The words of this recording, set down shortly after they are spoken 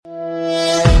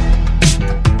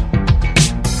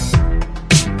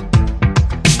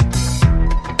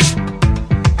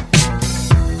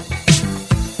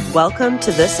Welcome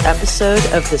to this episode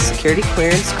of the Security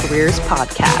Clearance Careers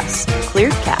Podcast,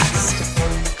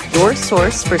 ClearedCast, your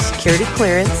source for security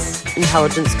clearance,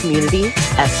 intelligence community,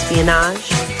 espionage,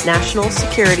 national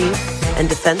security, and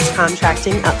defense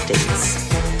contracting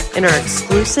updates, and our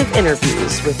exclusive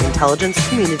interviews with intelligence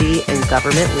community and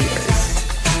government leaders.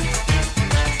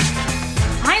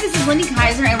 Hi, this is Lindy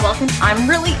Kaiser, and welcome. I'm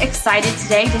really excited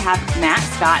today to have Matt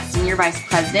Scott, Senior Vice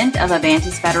President of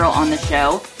Avantis Federal, on the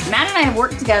show. Matt and I have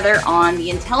worked together on the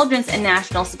Intelligence and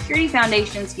National Security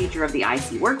Foundation's Future of the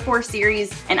IC Workforce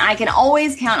series, and I can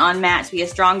always count on Matt to be a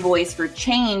strong voice for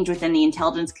change within the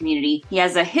intelligence community. He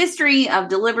has a history of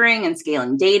delivering and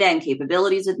scaling data and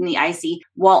capabilities within the IC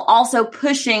while also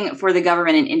pushing for the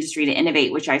government and industry to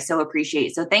innovate, which I so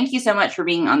appreciate. So thank you so much for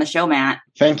being on the show, Matt.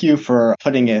 Thank you for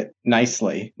putting it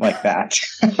nicely like that.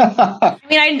 I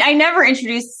mean, I never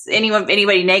introduce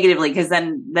anybody negatively because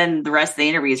then the rest of the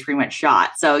interview is pretty much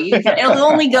shot. So it'll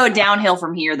only go downhill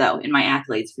from here, though, in my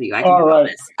accolades for you. I can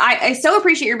promise. I so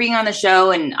appreciate your being on the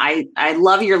show, and I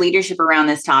love your leadership around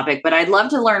this topic, but I'd love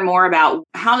to learn more about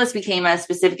how this became a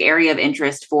specific area of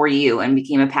interest for you and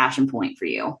became a passion point for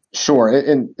you. Sure.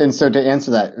 And so to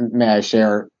answer that, may I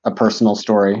share a personal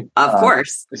story? Of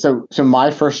course. So my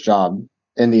first job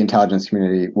in the intelligence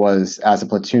community was as a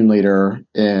platoon leader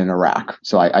in Iraq.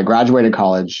 So I graduated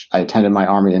college. I attended my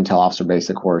Army Intel Officer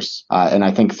Basic course. And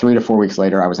I think 3 to 4 weeks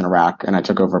later, I was in Iraq and I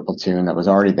took over a platoon that was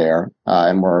already there.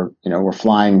 And we're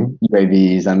flying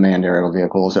UAVs, unmanned aerial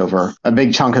vehicles over a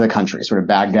big chunk of the country, sort of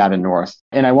Baghdad and north.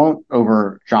 And I won't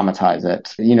over dramatize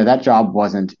it. That job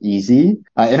wasn't easy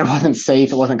and it wasn't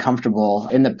safe. It wasn't comfortable.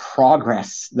 And the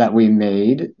progress that we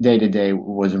made day to day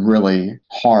was really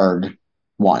hard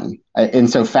won. And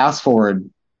so fast forward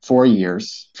 4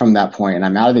 years from that point, and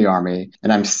I'm out of the Army,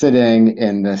 and I'm sitting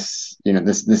in this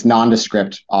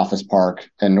nondescript office park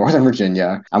in Northern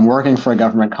Virginia. I'm working for a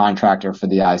government contractor for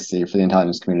the IC, for the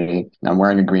intelligence community, and I'm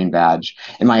wearing a green badge.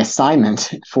 And my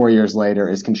assignment 4 years later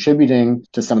is contributing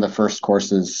to some of the first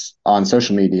courses on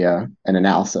social media and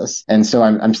analysis. And so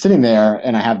I'm sitting there,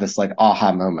 and I have this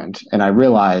aha moment, and I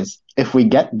realize, if we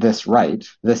get this right,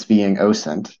 this being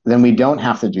OSINT, then we don't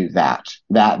have to do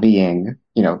that being,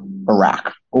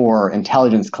 Iraq or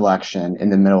intelligence collection in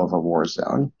the middle of a war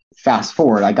zone. Fast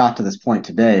forward, I got to this point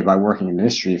today by working in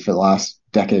industry for the last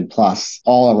decade plus,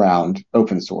 all around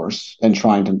open source and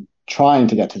trying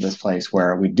to get to this place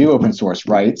where we do open source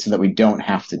right so that we don't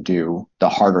have to do the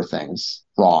harder things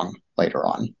wrong later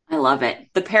on. I love it.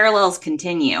 The parallels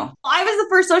continue. I was the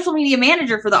first social media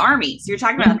manager for the Army. So you're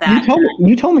talking about that.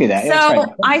 You told me that. So yeah, right.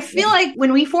 I feel like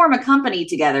when we form a company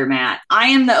together, Matt, I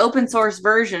am the open source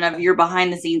version of your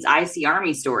behind the scenes IC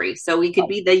Army story. So we could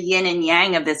be the yin and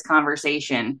yang of this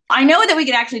conversation. I know that we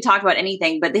could actually talk about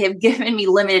anything, but they have given me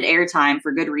limited airtime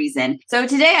for good reason. So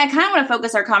today I kind of want to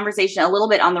focus our conversation a little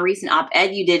bit on the recent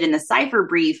op-ed you did in the Cypher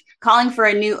Brief, calling for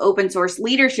a new open source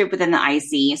leadership within the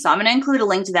IC. So I'm going to include a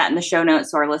link to that in the show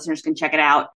notes so our listeners can check it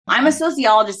out. I'm a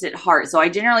sociologist at heart, so I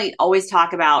generally always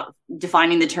talk about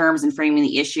defining the terms and framing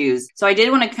the issues. So I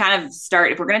did want to kind of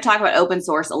start, if we're going to talk about open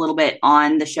source a little bit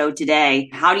on the show today,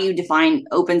 how do you define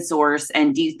open source?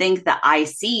 And do you think the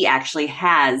IC actually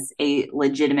has a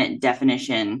legitimate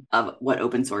definition of what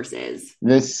open source is?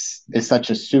 This is such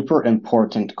a super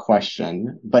important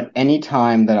question, but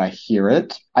anytime that I hear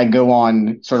it, I go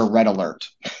on sort of red alert.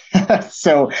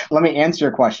 So let me answer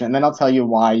your question, and then I'll tell you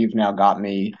why you've now got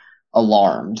me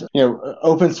alarmed.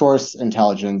 Open source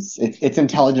intelligence, it's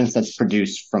intelligence that's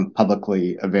produced from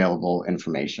publicly available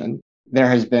information. There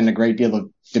has been a great deal of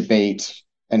debate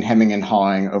and hemming and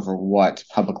hawing over what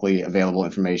publicly available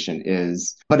information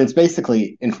is. But it's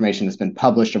basically information that's been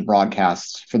published or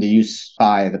broadcast for the use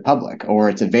by the public, or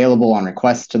it's available on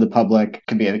request to the public. It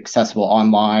can be accessible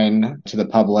online to the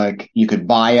public. You could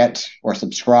buy it or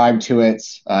subscribe to it.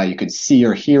 You could see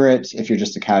or hear it if you're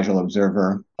just a casual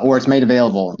observer, or it's made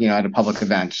available, at a public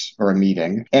event or a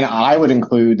meeting. And I would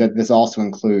include that this also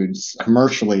includes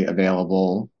commercially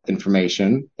available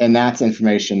information. And that's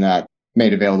information that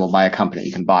made available by a company.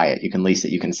 You can buy it, you can lease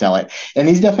it, you can sell it. And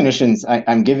these definitions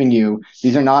I'm giving you,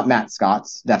 these are not Matt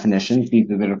Scott's definitions.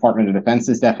 These are the Department of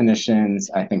Defense's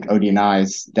definitions, I think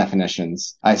ODNI's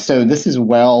definitions. So this is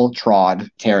well-trod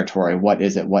territory. What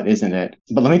is it? What isn't it?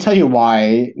 But let me tell you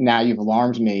why now you've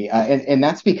alarmed me. And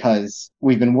that's because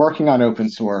we've been working on open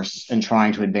source and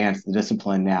trying to advance the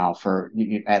discipline now for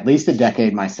at least a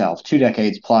decade myself, 2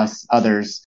 decades plus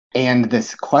others And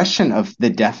this question of the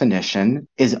definition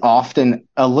is often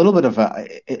a little bit of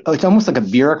it's almost like a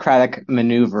bureaucratic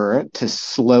maneuver to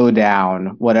slow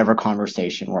down whatever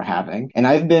conversation we're having. And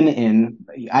I've been in,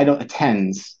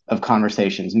 tens of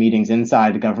conversations, meetings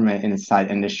inside the government,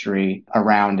 inside industry,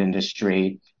 around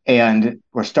industry. And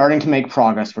we're starting to make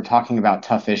progress. We're talking about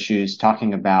tough issues,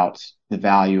 talking about the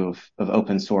value of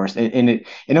open source. And it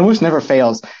almost never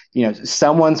fails.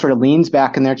 Someone sort of leans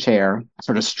back in their chair,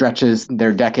 sort of stretches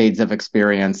their decades of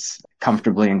experience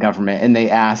comfortably in government, and they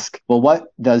ask, well, what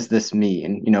does this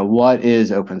mean? What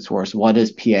is open source? What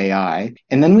is PAI?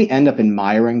 And then we end up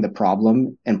admiring the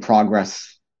problem, and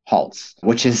progress halts,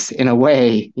 which is in a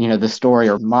way, the story,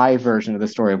 or my version of the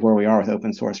story of where we are with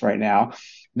open source right now.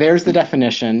 There's the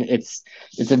definition. It's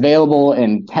available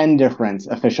in 10 different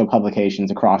official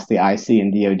publications across the IC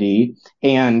and DoD.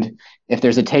 And if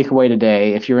there's a takeaway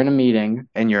today, if you're in a meeting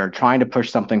and you're trying to push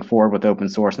something forward with open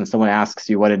source and someone asks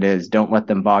you what it is, don't let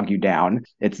them bog you down.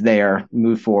 It's there.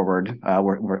 Move forward.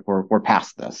 We're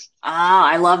past this.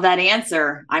 I love that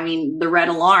answer. I mean, the red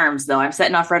alarms, though. I'm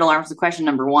setting off red alarms with question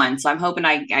number 1. So I'm hoping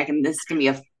this can be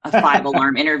a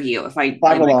 5-alarm interview if I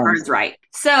play my cards right.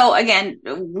 So again,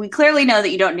 we clearly know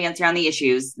that you don't dance around the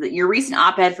issues. Your recent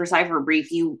op-ed for Cypher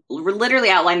Brief, you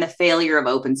literally outlined the failure of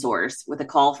open source with a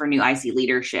call for new IC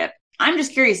leadership. I'm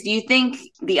just curious, do you think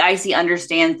the IC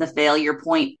understands the failure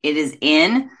point it is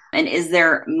in? And is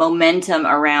there momentum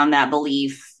around that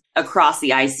belief across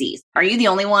the ICs? Are you the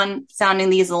only one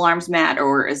sounding these alarms, Matt,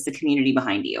 or is the community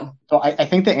behind you? So I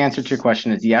think the answer to your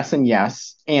question is yes and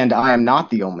yes. And I am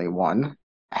not the only one.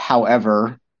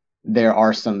 However, there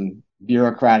are some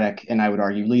bureaucratic and I would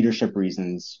argue leadership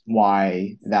reasons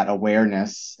why that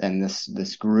awareness and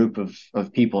this group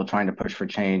of people trying to push for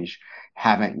change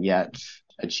haven't yet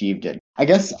achieved it. I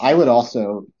guess I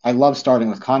love starting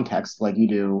with context like you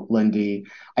do, Lindy.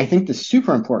 I think the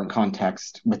super important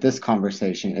context with this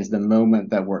conversation is the moment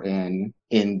that we're in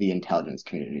the intelligence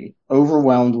community.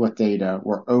 Overwhelmed with data,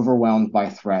 we're overwhelmed by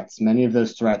threats. Many of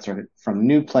those threats are from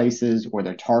new places or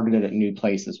they're targeted at new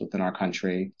places within our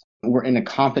country. We're in a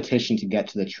competition to get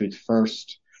to the truth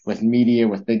first with media,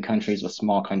 with big countries, with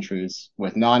small countries,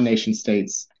 with non-nation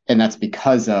states. And that's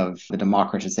because of the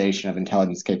democratization of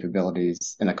intelligence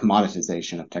capabilities and the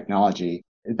commoditization of technology.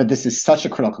 But this is such a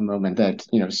critical moment that,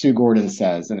 Sue Gordon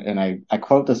says, and I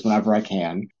quote this whenever I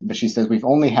can, but she says, we've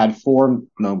only had 4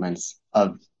 moments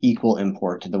of equal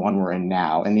import to the one we're in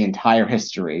now in the entire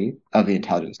history of the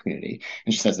intelligence community.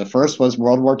 And she says the first was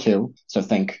World War II. So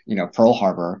think, Pearl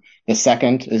Harbor. The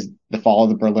second is the fall of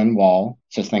the Berlin Wall.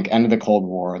 So think end of the Cold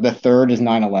War. The third is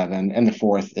 9/11 and the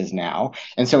fourth is now.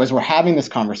 And so as we're having this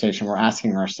conversation, we're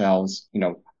asking ourselves,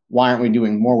 why aren't we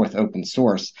doing more with open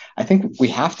source? I think we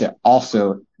have to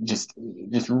also just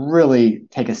really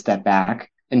take a step back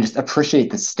and just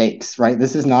appreciate the stakes, right?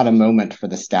 This is not a moment for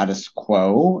the status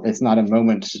quo. It's not a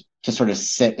moment to sort of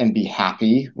sit and be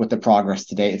happy with the progress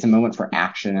today. It's a moment for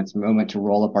action. It's a moment to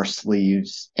roll up our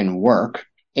sleeves and work.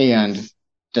 And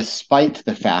despite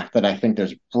the fact that I think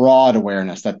there's broad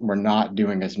awareness that we're not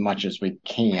doing as much as we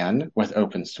can with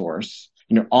open source,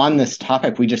 on this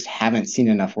topic, we just haven't seen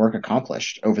enough work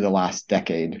accomplished over the last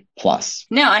decade plus.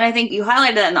 No, and I think you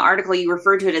highlighted that in the article. You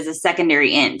referred to it as a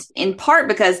secondary end, in part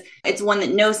because it's one that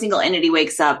no single entity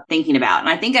wakes up thinking about. And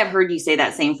I think I've heard you say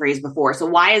that same phrase before. So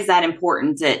why is that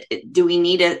important? Do we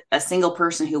need a single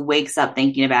person who wakes up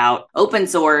thinking about open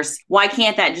source? Why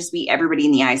can't that just be everybody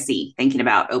in the IC thinking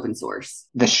about open source?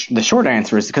 The short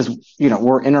answer is because,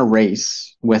 we're in a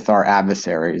race with our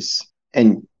adversaries,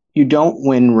 and you don't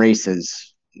win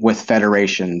races with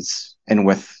federations and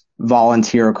with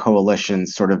volunteer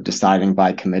coalitions sort of deciding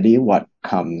by committee what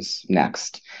comes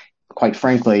next. Quite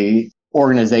frankly,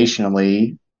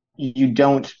 organizationally, you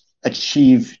don't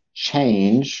achieve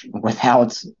change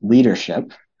without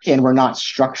leadership. And we're not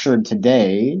structured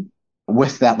today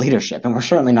with that leadership. And we're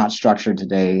certainly not structured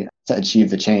today to achieve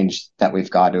the change that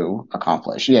we've got to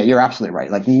accomplish. Yeah, you're absolutely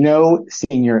right. Like no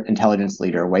senior intelligence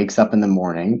leader wakes up in the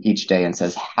morning each day and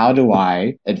says, how do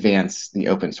I advance the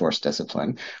open source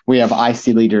discipline? We have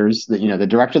IC leaders that, the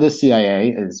director of the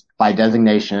CIA is by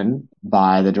designation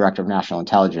by the director of national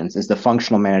intelligence is the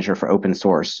functional manager for open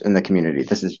source in the community.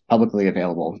 This is publicly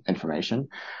available information.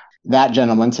 That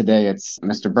gentleman today, it's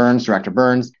Mr. Burns, Director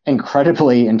Burns,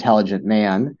 incredibly intelligent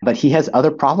man, but he has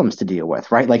other problems to deal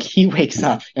with, right? Like he wakes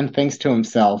up and thinks to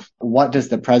himself, what does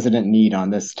the president need on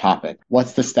this topic?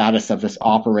 What's the status of this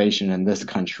operation in this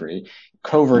country?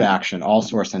 Covert action, all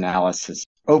source analysis.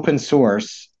 Open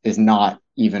source is not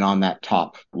even on that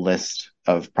top list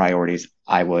of priorities,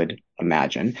 I would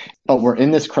imagine. But we're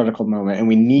in this critical moment and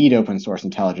we need open source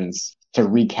intelligence to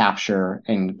recapture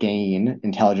and gain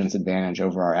intelligence advantage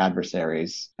over our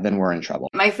adversaries, then we're in trouble.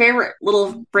 My favorite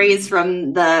little phrase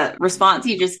from the response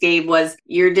you just gave was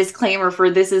your disclaimer for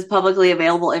this is publicly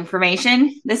available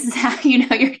information. This is how you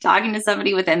know you're talking to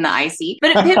somebody within the IC.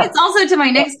 But it pivots also to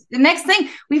the next thing.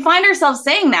 We find ourselves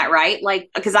saying that, right? Like,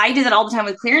 because I do that all the time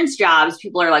with clearance jobs.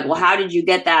 People are like, well, how did you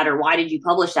get that? Or why did you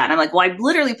publish that? And I'm like, well, I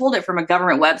literally pulled it from a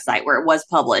government website where it was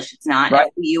published. It's not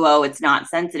FUO. It's not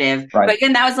sensitive. Right. But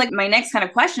again, that was like my next kind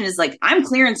of question is like, I'm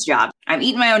clearance job. I'm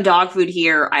eating my own dog food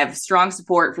here. I have strong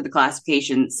support for the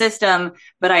classification system,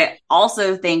 but I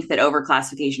also think that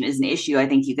overclassification is an issue. I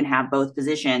think you can have both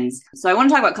positions. So I want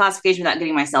to talk about classification without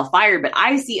getting myself fired, but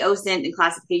I see OSINT and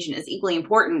classification as equally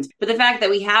important. But the fact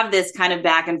that we have this kind of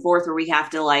back and forth where we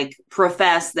have to like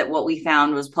profess that what we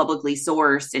found was publicly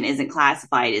sourced and isn't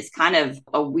classified is kind of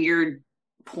a weird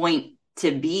point to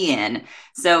be in.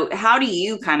 So how do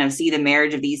you kind of see the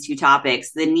marriage of these two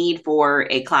topics, the need for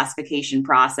a classification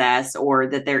process, or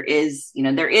that there is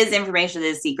information that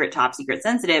is secret, top secret,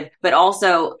 sensitive, but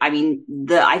also, I mean,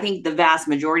 I think the vast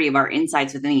majority of our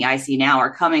insights within the IC now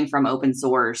are coming from open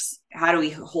source. How do we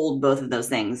hold both of those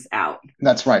things out?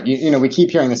 That's right. We keep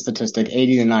hearing the statistic,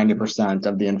 80 to 90%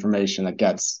 of the information that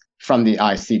gets from the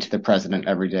IC to the president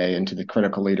every day and to the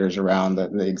critical leaders around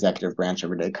the executive branch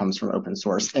every day comes from open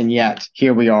source. And yet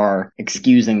here we are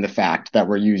excusing the fact that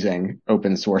we're using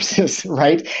open sources,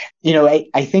 right?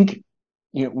 I think,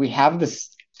 we have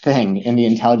this thing in the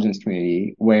intelligence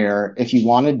community where if you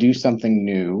want to do something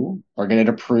new or get it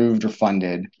approved or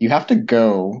funded, you have to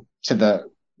go to the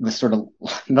sort of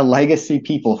the legacy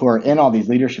people who are in all these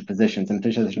leadership positions and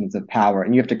positions of power.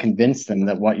 And you have to convince them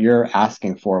that what you're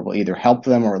asking for will either help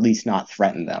them or at least not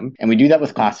threaten them. And we do that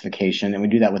with classification, and we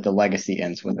do that with the legacy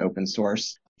ends with open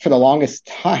source. For the longest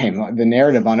time, the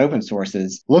narrative on open source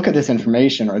is, look at this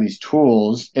information or these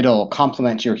tools, it'll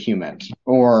complement your human.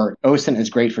 Or OSINT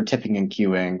is great for tipping and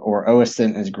queuing, or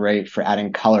OSINT is great for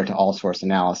adding color to all source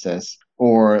analysis.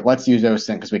 Or let's use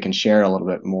OSINT because we can share it a little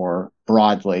bit more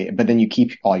broadly, but then you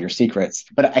keep all your secrets.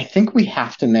 But I think we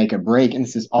have to make a break, and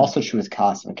this is also true with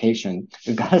classification.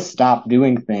 We've got to stop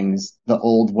doing things the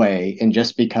old way, and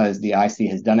just because the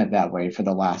IC has done it that way for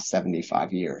the last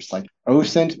 75 years. Like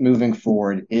OSINT moving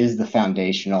forward is the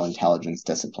foundational intelligence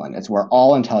discipline. It's where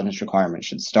all intelligence requirements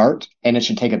should start, and it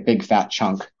should take a big fat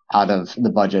chunk out of the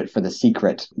budget for the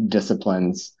secret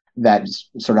disciplines that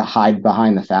sort of hide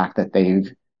behind the fact that they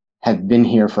have been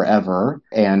here forever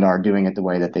and are doing it the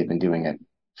way that they've been doing it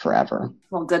forever.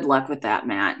 Well, good luck with that,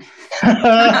 Matt.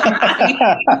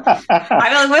 I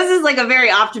feel like this is like a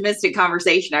very optimistic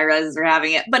conversation. I realize we're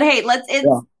having it, but hey,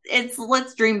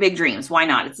 let's dream big dreams. Why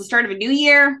not? It's the start of a new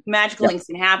year. Magical things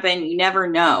can happen. You never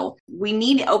know. We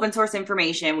need open source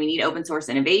information. We need open source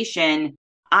innovation.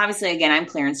 Obviously, again, I'm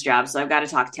clearance job, so I've got to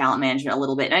talk talent management a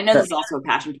little bit. And I know this is also a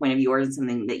passion point of yours and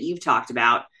something that you've talked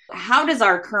about. How does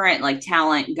our current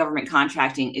talent government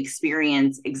contracting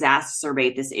experience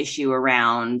exacerbate this issue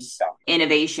around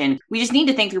innovation? We just need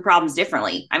to think through problems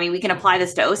differently. I mean, we can apply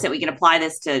this to OSINT. We can apply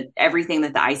this to everything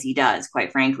that the IC does,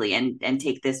 quite frankly, and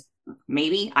take this.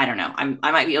 Maybe, I don't know.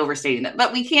 I might be overstating that,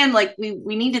 but we can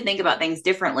we need to think about things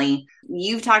differently.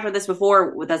 You've talked about this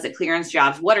before with us at Clearance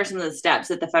Jobs. What are some of the steps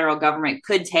that the federal government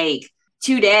could take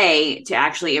today to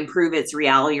actually improve its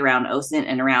reality around OSINT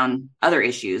and around other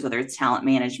issues, whether it's talent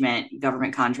management,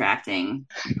 government contracting?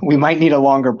 We might need a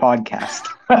longer podcast.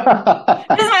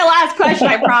 This is my last question,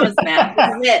 I promise, Matt.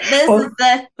 This is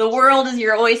the world is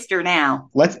your oyster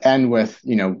now. Let's end with,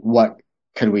 what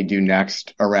could we do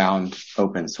next around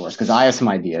open source? Because I have some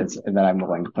ideas that I'm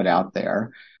willing to put out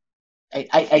there.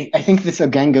 I think this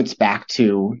again goes back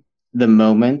to the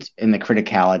moment and the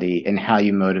criticality and how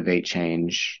you motivate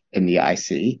change in the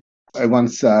IC. I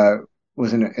once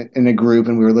was in a group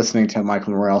and we were listening to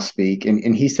Michael Morrell speak,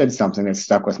 and he said something that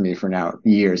stuck with me for now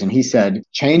years. And he said,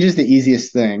 change is the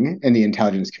easiest thing in the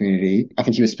intelligence community. I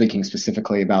think he was speaking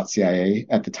specifically about CIA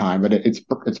at the time, but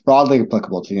it's broadly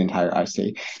applicable to the entire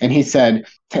IC. And he said,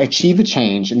 to achieve a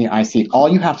change in the IC, all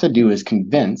you have to do is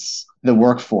convince the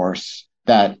workforce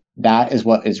that is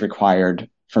what is required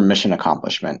for mission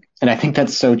accomplishment. And I think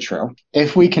that's so true.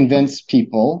 If we convince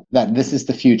people that this is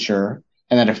the future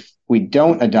and that if we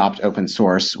don't adopt open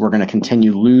source, we're going to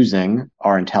continue losing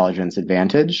our intelligence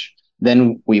advantage,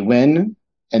 then we win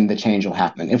and the change will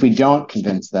happen. If we don't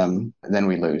convince them, then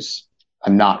we lose.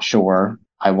 I'm not sure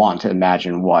I want to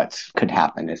imagine what could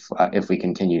happen if we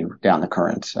continue down the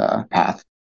current path.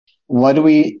 What do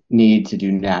we need to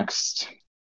do next?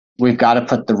 We've got to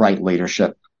put the right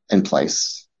leadership in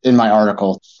place. In my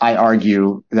article, I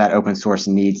argue that open source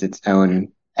needs its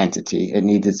own entity. It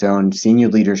needs its own senior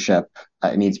leadership.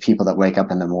 It needs people that wake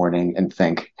up in the morning and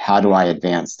think, how do I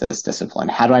advance this discipline?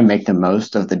 How do I make the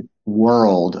most of the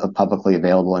world of publicly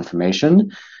available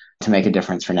information to make a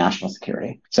difference for national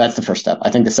security? So that's the first step.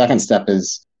 I think the second step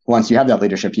is, once you have that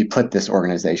leadership, you put this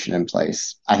organization in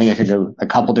place. I think it could go a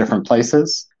couple different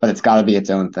places, but it's got to be its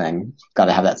own thing. It's got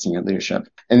to have that senior leadership.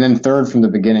 And then third, from the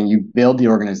beginning, you build the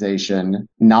organization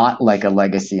not like a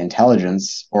legacy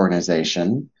intelligence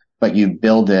organization, but you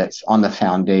build it on the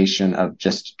foundation of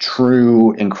just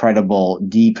true, incredible,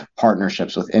 deep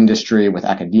partnerships with industry, with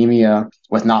academia,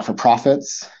 with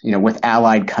not-for-profits, with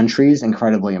allied countries,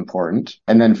 incredibly important.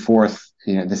 And then fourth,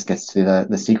 this gets to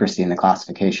the secrecy and the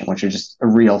classification, which are just a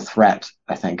real threat,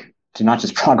 I think, to not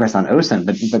just progress on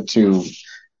OSINT, but to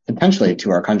potentially to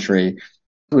our country.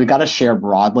 We've got to share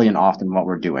broadly and often what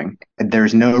we're doing.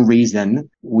 There's no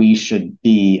reason we should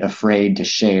be afraid to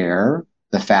share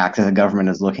the fact that the government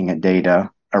is looking at data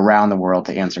around the world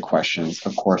to answer questions.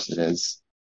 Of course it is.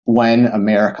 When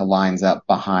America lines up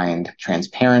behind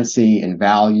transparency and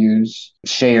values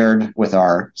shared with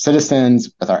our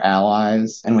citizens, with our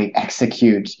allies, and we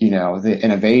execute, the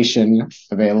innovation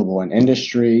available in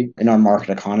industry, in our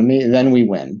market economy, then we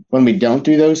win. When we don't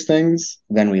do those things,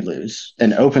 then we lose.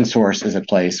 And open source is a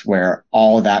place where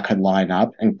all of that could line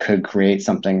up and could create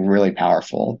something really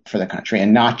powerful for the country,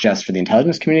 and not just for the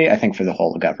intelligence community, I think for the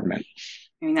whole of government.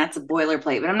 I mean, that's a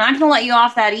boilerplate, but I'm not going to let you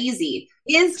off that easy.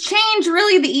 Is change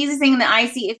really the easiest thing that I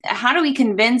see? How do we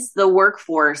convince the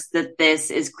workforce that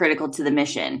this is critical to the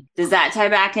mission? Does that tie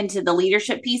back into the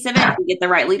leadership piece of it? Do we get the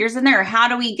right leaders in there? Or how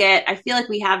do we I feel like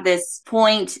we have this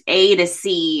point A to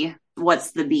C.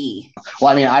 What's the B?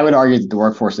 Well, I mean, I would argue that the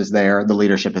workforce is there. The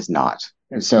leadership is not.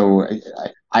 So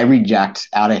I reject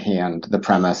out of hand the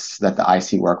premise that the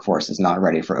IC workforce is not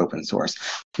ready for open source.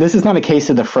 This is not a case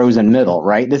of the frozen middle,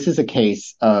 right? This is a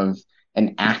case of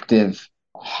an active,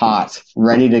 hot,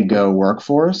 ready to go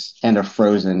workforce and a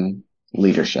frozen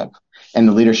leadership. And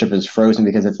the leadership is frozen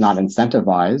because it's not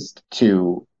incentivized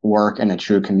to work in a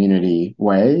true community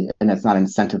way, and it's not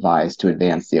incentivized to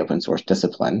advance the open source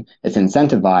discipline. It's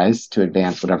incentivized to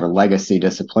advance whatever legacy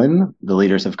discipline the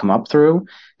leaders have come up through,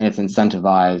 and it's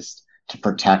incentivized to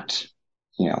protect,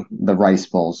 the rice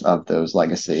bowls of those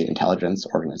legacy intelligence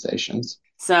organizations.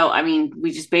 So, I mean,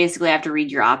 we just basically have to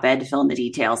read your op-ed to fill in the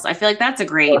details. I feel like that's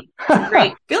great.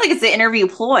 I feel like it's the interview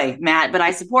ploy, Matt, but I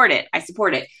support it.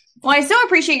 Well, I so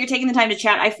appreciate you taking the time to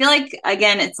chat. I feel like,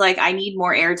 again, it's like I need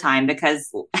more airtime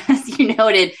because, as you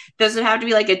noted, this would have to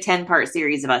be like a 10-part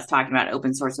series of us talking about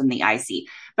open source in the IC.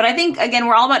 But I think, again,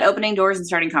 we're all about opening doors and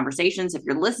starting conversations. If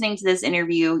you're listening to this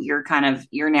interview, you're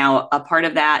now a part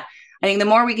of that. I think the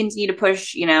more we continue to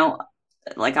push,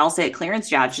 like I'll say at Clearance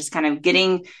Jobs, just kind of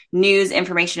getting news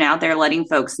information out there, letting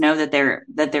folks know that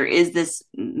there is this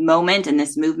moment and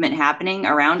this movement happening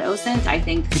around OSINT. I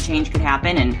think the change could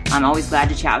happen, and I'm always glad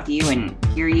to chat with you and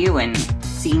hear you and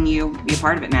seeing you be a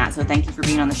part of it, Matt. So thank you for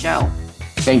being on the show.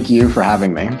 Thank you for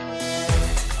having me.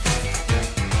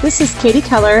 This is Katie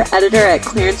Keller, editor at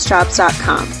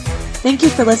clearancejobs.com. Thank you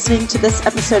for listening to this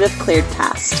episode of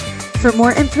ClearedCast. For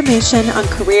more information on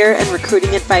career and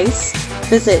recruiting advice,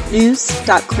 visit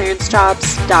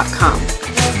news.clearancejobs.com.